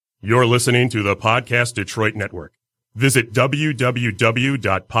You're listening to the Podcast Detroit Network. Visit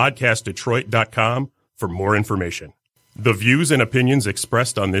www.podcastdetroit.com for more information. The views and opinions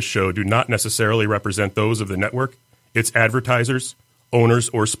expressed on this show do not necessarily represent those of the network, its advertisers, owners,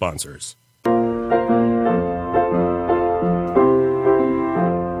 or sponsors.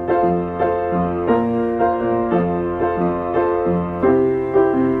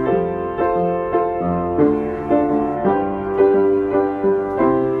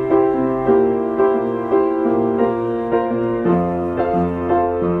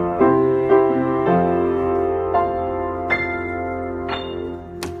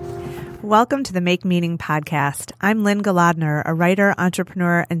 Welcome to the Make Meaning podcast. I'm Lynne, a writer,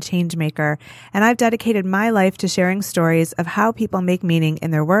 entrepreneur, and change maker, and I've dedicated my life to sharing stories of how people make meaning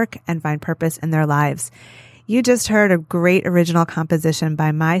in their work and find purpose in their lives. You just heard a great original composition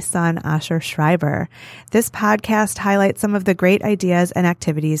by my son, Asher Schreiber. This podcast highlights some of the great ideas and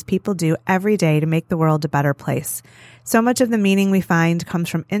activities people do every day to make the world a better place. So much of the meaning we find comes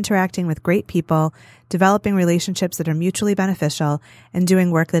from interacting with great people, developing relationships that are mutually beneficial, and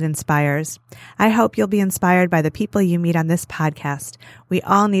doing work that inspires. I hope you'll be inspired by the people you meet on this podcast. We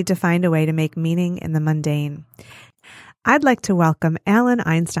all need to find a way to make meaning in the mundane. I'd like to welcome Alan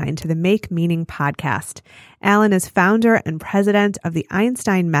Einstein to the Make Meaning podcast. Alan is founder and president of the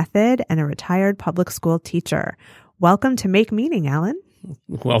Einstein Method and a retired public school teacher. Welcome to Make Meaning, Alan.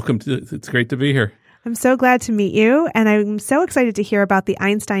 Welcome. It's great to be here. I'm so glad to meet you, and I'm so excited to hear about the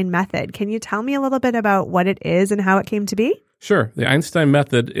Einstein Method. Can you tell me a little bit about what it is and how it came to be? Sure. The Einstein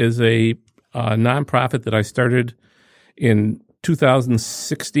Method is a nonprofit that I started in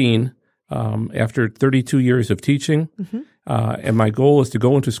 2016 after 32 years of teaching. Mm-hmm. And my goal is to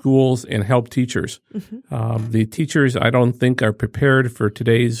go into schools and help teachers. Mm-hmm. The teachers, I don't think, are prepared for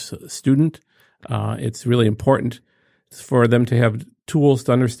today's student. It's really important for them to have tools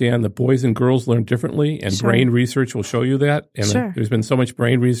to understand that boys and girls learn differently, and brain research will show you that. And there's been so much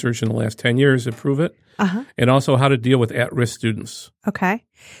brain research in the last 10 years to prove it. And also how to deal with at-risk students. Okay.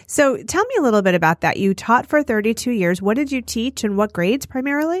 So tell me a little bit about that. You taught for 32 years. What did you teach and what grades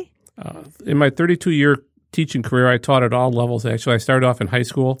primarily? In my 32-year teaching career, I taught at all levels. Actually, I started off in high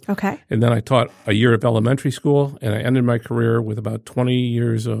school. Okay. And then I taught a year of elementary school, and I ended my career with about 20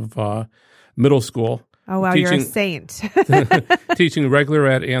 years of middle school. Oh, wow, you're a saint. Teaching regular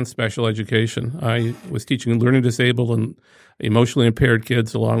ed and special education. I was teaching learning disabled and emotionally impaired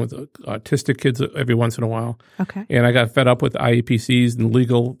kids along with autistic kids every once in a while. Okay. And I got fed up with IEPCs and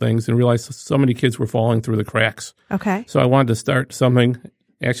legal things and realized so many kids were falling through the cracks. Okay. So I wanted to start something.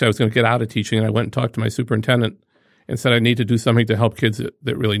 Actually, I was going to get out of teaching, and I went and talked to my superintendent and said I need to do something to help kids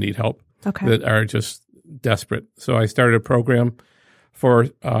that really need help, that are just desperate. So I started a program for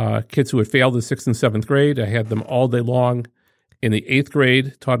kids who had failed the 6th and 7th grade. I had them all day long in the 8th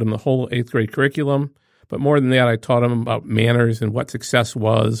grade, taught them the whole 8th grade curriculum. But more than that, I taught them about manners and what success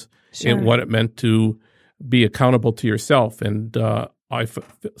was and what it meant to be accountable to yourself. And I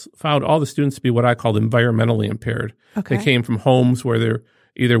found all the students to be what I called environmentally impaired. Okay. They came from homes where there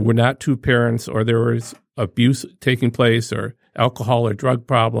either were not two parents or there was abuse taking place or alcohol or drug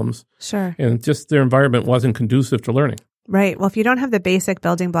problems. Sure. And just their environment wasn't conducive to learning. Right. Well, if you don't have the basic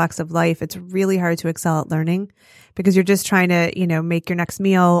building blocks of life, it's really hard to excel at learning because you're just trying to, make your next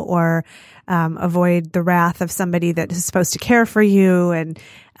meal or avoid the wrath of somebody that is supposed to care for you. And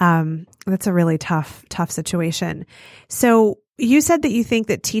that's a really tough situation. So you said that you think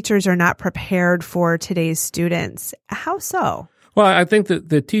that teachers are not prepared for today's students. How so? Well, I think that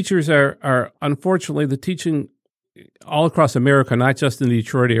the teachers are unfortunately, the teaching all across America, not just in the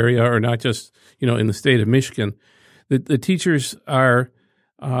Detroit area or not just, in the state of Michigan. The teachers are,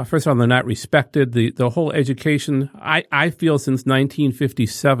 first of all, they're not respected. The whole education, I feel since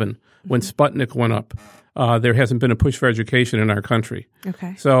 1957, when Sputnik went up, there hasn't been a push for education in our country.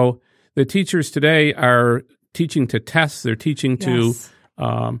 Okay. So the teachers today are teaching to test. They're teaching to,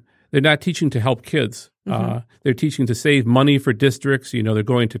 they're not teaching to help kids. Mm-hmm. They're teaching to save money for districts. They're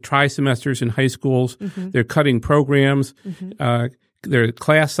going to tri-semesters in high schools. Mm-hmm. They're cutting programs. Mm-hmm. Their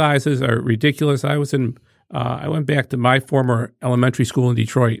class sizes are ridiculous. I went back to my former elementary school in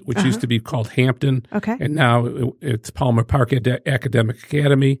Detroit, which used to be called Hampton. Okay. And now it's Palmer Park Academic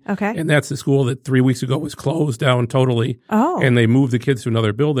Academy. Okay. And that's the school that 3 weeks ago was closed down totally. Oh. And they moved the kids to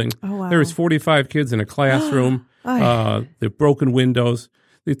another building. Oh, wow. There was 45 kids in a classroom. The broken windows.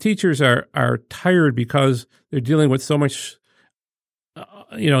 The teachers are tired because they're dealing with so much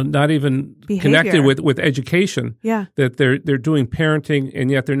not even behavior. Connected with education. Yeah. That they're doing parenting,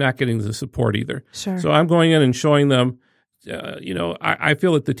 and yet they're not getting the support either. Sure. So I'm going in and showing them, I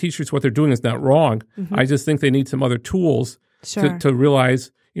feel that the teachers, what they're doing is not wrong. Mm-hmm. I just think they need some other tools to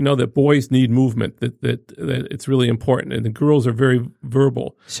realize, that boys need movement, that it's really important, and the girls are very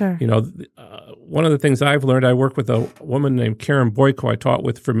verbal. Sure. One of the things I've learned, I work with a woman named Karen Boyko I taught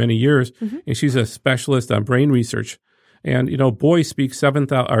with for many years, and she's a specialist on brain research. And, boys speak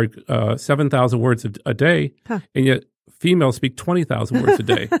 7,000 words a day, and yet females speak 20,000 words a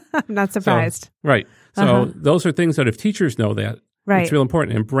day. I'm not surprised. Right. So those are things that if teachers know that, right, it's real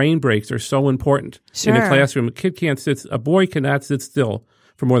important. And brain breaks are so important in the classroom. A boy cannot sit still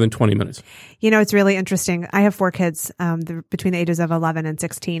for more than 20 minutes. It's really interesting. I have 4 kids between the ages of 11 and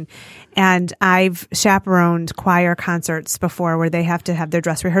 16, and I've chaperoned choir concerts before where they have to have their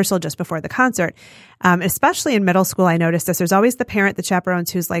dress rehearsal just before the concert. Especially in middle school, I noticed this. There's always the parent that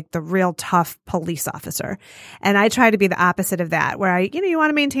chaperones who's like the real tough police officer. And I try to be the opposite of that, where you want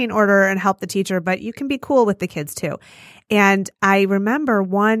to maintain order and help the teacher, but you can be cool with the kids too. And I remember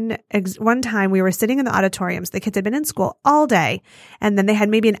one time we were sitting in the auditoriums. The kids had been in school all day, and then they had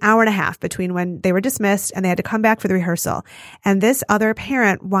maybe an hour and a half between when they were dismissed and they had to come back for the rehearsal. And this other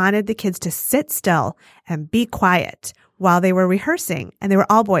parent wanted the kids to sit still and be quiet while they were rehearsing. And they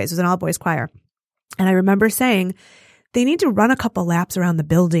were all boys. It was an all boys choir. And I remember saying, they need to run a couple laps around the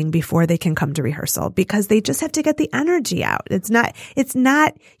building before they can come to rehearsal, because they just have to get the energy out. It's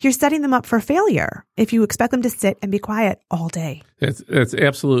not, you're setting them up for failure if you expect them to sit and be quiet all day. That's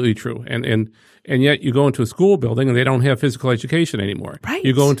absolutely true. And yet you go into a school building and they don't have physical education anymore. Right.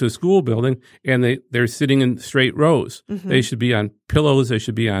 You go into a school building and they're sitting in straight rows. Mm-hmm. They should be on pillows. They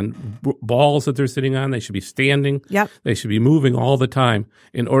should be on balls that they're sitting on. They should be standing. Yep. They should be moving all the time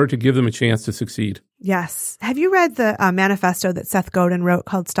in order to give them a chance to succeed. Yes. Have you read the manifesto that Seth Godin wrote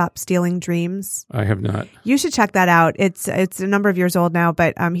called Stop Stealing Dreams? I have not. You should check that out. It's a number of years old now,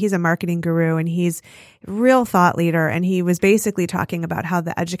 but he's a marketing guru and he's a real thought leader. And he was basically talking about how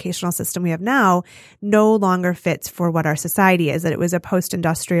the educational system we have now no longer fits for what our society is, that it was a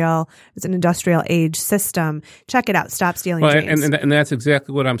post-industrial, it's an industrial age system. Check it out. Stop Stealing Dreams. And that's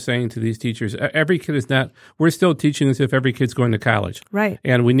exactly what I'm saying to these teachers. Every kid is not, we're still teaching as if every kid's going to college. Right.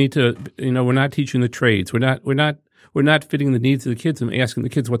 And we need to, we're not teaching the trades. We're not fitting the needs of the kids and asking the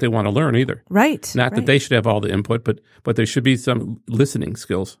kids what they want to learn either. Right. Not that they should have all the input, but there should be some listening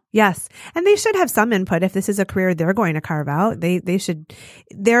skills. Yes. And they should have some input if this is a career they're going to carve out. They should,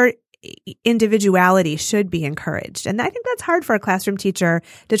 their individuality should be encouraged. And I think that's hard for a classroom teacher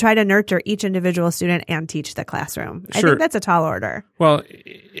to try to nurture each individual student and teach the classroom. Sure. I think that's a tall order. Well,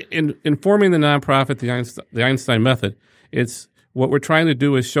 in forming the nonprofit, the Einstein Method, what we're trying to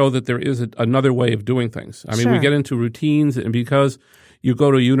do is show that there is another way of doing things. I mean, Sure. We get into routines, and because you go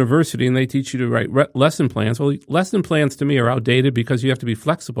to a university and they teach you to write lesson plans, well, lesson plans to me are outdated because you have to be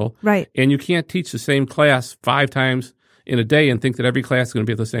flexible. Right. And you can't teach the same class 5 times in a day and think that every class is going to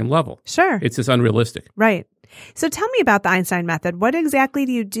be at the same level. Sure. It's just unrealistic. Right. So tell me about the Einstein Method. What exactly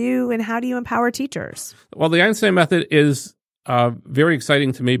do you do and how do you empower teachers? Well, the Einstein Method is very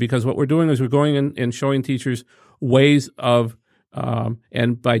exciting to me because what we're doing is we're going in and showing teachers ways of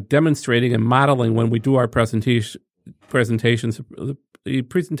and by demonstrating and modeling when we do our presentations. The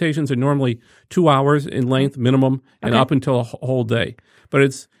presentations are normally 2 hours in length minimum and up until a whole day. But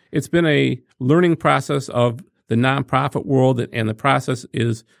it's been a learning process of the nonprofit world, and the process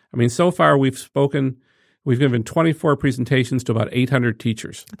is, so far we've given 24 presentations to about 800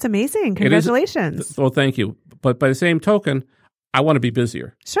 teachers. That's amazing. Congratulations. Well, thank you. But by the same token, I want to be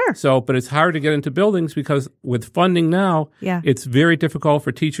busier. Sure. But it's hard to get into buildings because with funding now, it's very difficult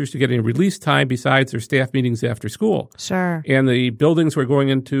for teachers to get any release time besides their staff meetings after school. Sure. And the buildings we're going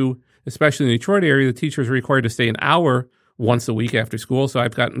into, especially in the Detroit area, the teachers are required to stay an hour once a week after school. So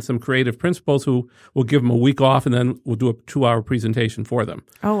I've gotten some creative principals who will give them a week off and then we'll do a 2-hour presentation for them.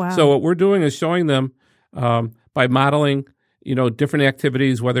 Oh, wow. So what we're doing is showing them by modeling, different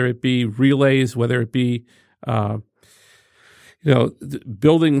activities, whether it be relays, whether it be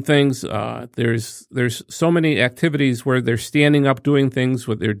building things. There's so many activities where they're standing up doing things,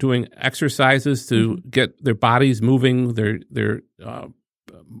 where they're doing exercises to get their bodies moving.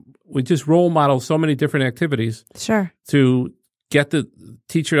 We just role model so many different activities. Sure. To get the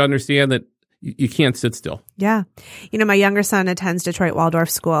teacher to understand that you can't sit still. Yeah. My younger son attends Detroit Waldorf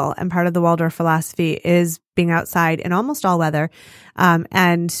School, and part of the Waldorf philosophy is being outside in almost all weather,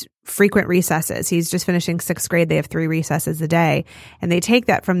 and frequent recesses. He's just finishing 6th grade. They have 3 recesses a day. And they take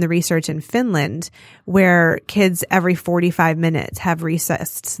that from the research in Finland, where kids every 45 minutes have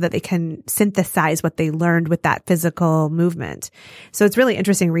recess so that they can synthesize what they learned with that physical movement. So it's really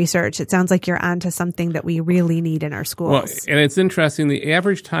interesting research. It sounds like you're onto something that we really need in our schools. Well, and it's interesting. The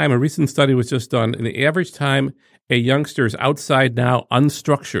average time, a recent study was just done, and the average time a youngster is outside now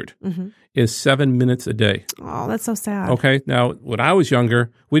unstructured is 7 minutes a day. Oh, that's so sad. Okay. Now, when I was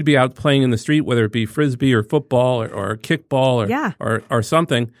younger, we'd be out playing in the street, whether it be frisbee or football or kickball or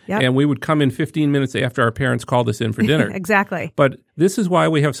something, and we would come in 15 minutes after our parents called us in for dinner. Exactly. But this is why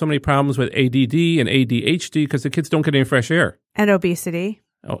we have so many problems with ADD and ADHD, because the kids don't get any fresh air. And obesity.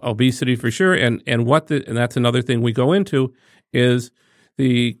 Obesity for sure. And that's another thing we go into is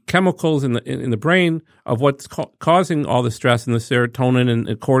the chemicals in the brain of what's causing all the stress and the serotonin and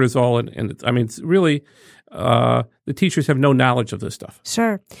cortisol. And it's really, the teachers have no knowledge of this stuff.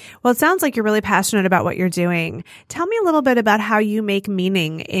 Sure. Well, it sounds like you're really passionate about what you're doing. Tell me a little bit about how you make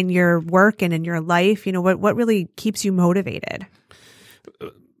meaning in your work and in your life. What really keeps you motivated?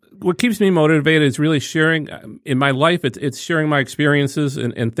 What keeps me motivated is really sharing in my life. It's sharing my experiences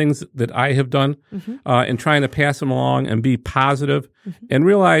and things that I have done, and trying to pass them along and be positive, and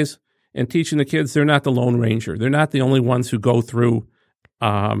realize and teaching the kids they're not the Lone Ranger. They're not the only ones who go through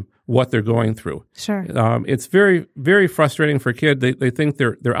what they're going through. Sure. It's very, very frustrating for a kid. They think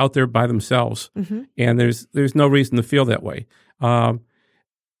they're out there by themselves, and there's no reason to feel that way.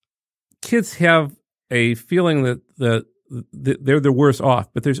 Kids have a feeling that they're the worse off,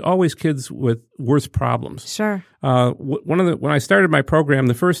 but there's always kids with worse problems. Sure. When I started my program,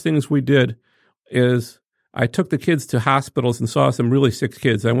 the first things we did is I took the kids to hospitals and saw some really sick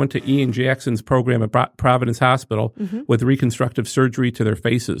kids. I went to Ian Jackson's program at Providence Hospital with reconstructive surgery to their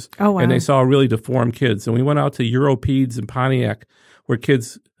faces. Oh, wow. And they saw really deformed kids. And we went out to Europeds in Pontiac, where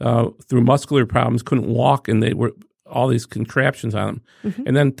kids through muscular problems couldn't walk, and they were all these contraptions on them.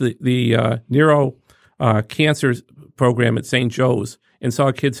 And then the neuro cancer program at St. Joe's, and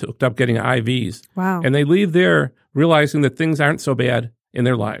saw kids hooked up getting IVs. Wow. And they leave there realizing that things aren't so bad in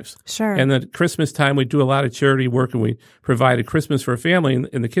their lives. Sure. And at Christmas time, we do a lot of charity work, and we provided Christmas for a family,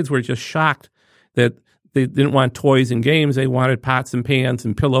 and the kids were just shocked that they didn't want toys and games. They wanted pots and pans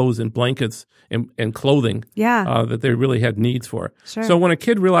and pillows and blankets and clothing that they really had needs for. Sure. So when a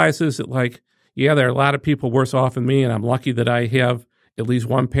kid realizes that, there are a lot of people worse off than me, and I'm lucky that I have at least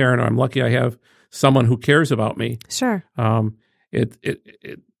one parent, or I'm lucky I have someone who cares about me. Sure.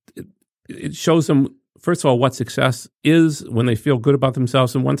 It shows them, first of all, what success is when they feel good about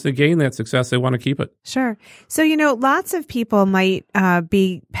themselves. And once they gain that success, they want to keep it. Sure. So, lots of people might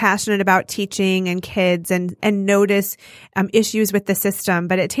be passionate about teaching and kids and notice issues with the system,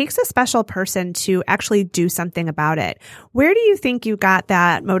 but it takes a special person to actually do something about it. Where do you think you got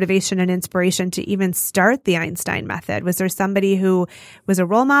that motivation and inspiration to even start the Einstein Method? Was there somebody who was a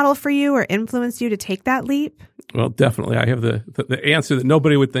role model for you or influenced you to take that leap? Well, definitely. I have the answer that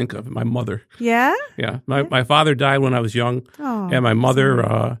nobody would think of, my mother. Yeah? Yeah. My father died when I was young, and my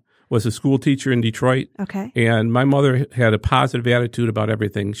mother was a school teacher in Detroit. Okay. And my mother had a positive attitude about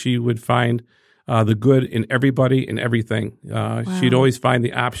everything. She would find the good in everybody and everything. Wow. She'd always find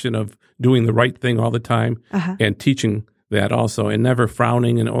the option of doing the right thing all the time and teaching that also, and never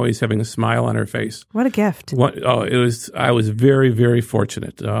frowning, and always having a smile on her face. What a gift. I was very, very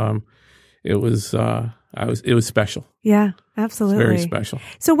fortunate. It was special. Yeah, absolutely. It's very special.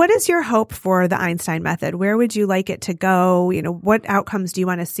 So what is your hope for the Einstein Method? Where would you like it to go? What outcomes do you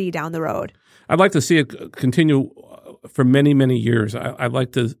want to see down the road? I'd like to see it continue for many, many years. I'd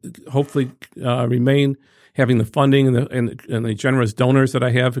like to hopefully remain having the funding and the generous donors that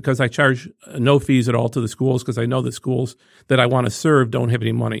I have, because I charge no fees at all to the schools, because I know the schools that I want to serve don't have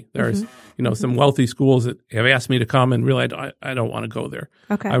any money. There's some wealthy schools that have asked me to come, and really I don't want to go there.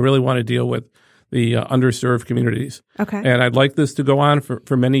 Okay. I really want to deal with the underserved communities. Okay. And I'd like this to go on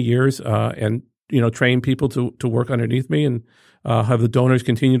for many years, and train people to work underneath me, and have the donors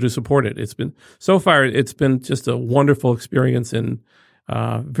continue to support it. It's been just a wonderful experience, and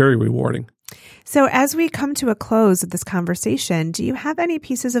very rewarding. So as we come to a close of this conversation, do you have any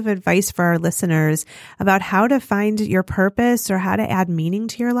pieces of advice for our listeners about how to find your purpose or how to add meaning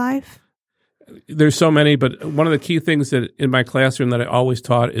to your life? There's so many, but one of the key things that in my classroom that I always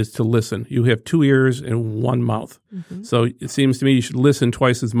taught is to listen. You have 2 ears and 1 mouth. So it seems to me you should listen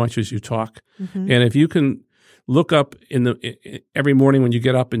twice as much as you talk. And if you can look up every morning when you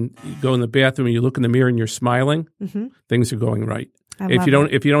get up and you go in the bathroom and you look in the mirror and you're smiling, things are going right. If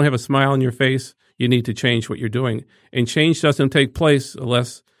you don't have a smile on your face, you need to change what you're doing. And change doesn't take place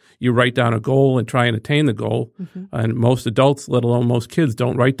unless you write down a goal and try and attain the goal. And most adults, let alone most kids,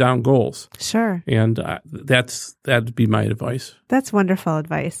 don't write down goals. Sure. And that'd be my advice. That's wonderful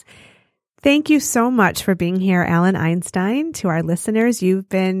advice. Thank you so much for being here, Alan Einstein. To our listeners, you've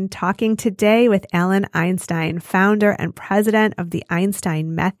been talking today with Alan Einstein, founder and president of the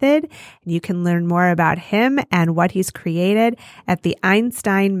Einstein Method. And you can learn more about him and what he's created at the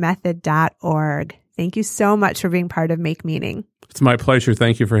EinsteinMethod.org. Thank you so much for being part of Make Meaning. It's my pleasure.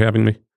 Thank you for having me.